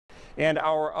And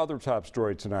our other top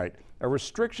story tonight. A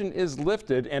restriction is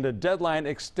lifted and a deadline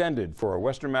extended for a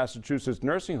Western Massachusetts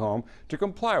nursing home to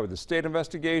comply with the state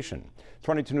investigation.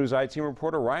 22 News I-Team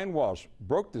reporter Ryan Walsh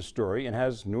broke this story and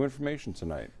has new information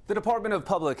tonight. The Department of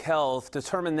Public Health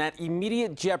determined that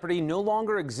immediate jeopardy no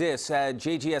longer exists at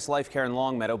JGS Life Care in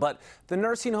Longmeadow, but the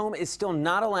nursing home is still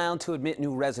not allowed to admit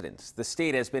new residents. The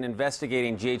state has been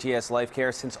investigating JGS Life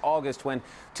Care since August, when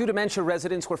 2 dementia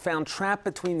residents were found trapped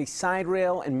between the side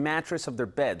rail and mattress of their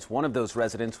beds. One of those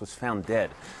residents was found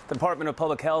dead. The Department of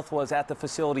Public Health was at the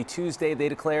facility Tuesday. They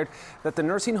declared that the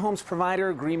nursing home's provider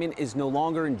agreement is no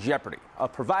longer in jeopardy. A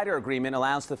provider agreement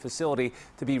allows the facility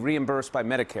to be reimbursed by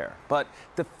Medicare, but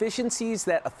deficiencies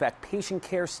that affect patient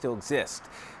care still exist.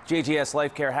 JGS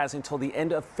Life Care has until the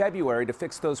end of February to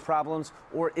fix those problems,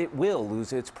 or it will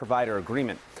lose its provider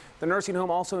agreement. The nursing home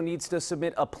also needs to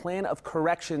submit a plan of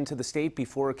correction to the state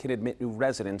before it can admit new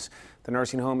residents. The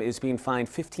nursing home is being fined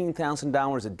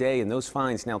 $15,000 a day, and those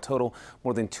fines now total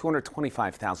more than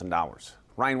 $225,000.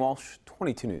 Ryan Walsh,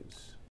 22 News.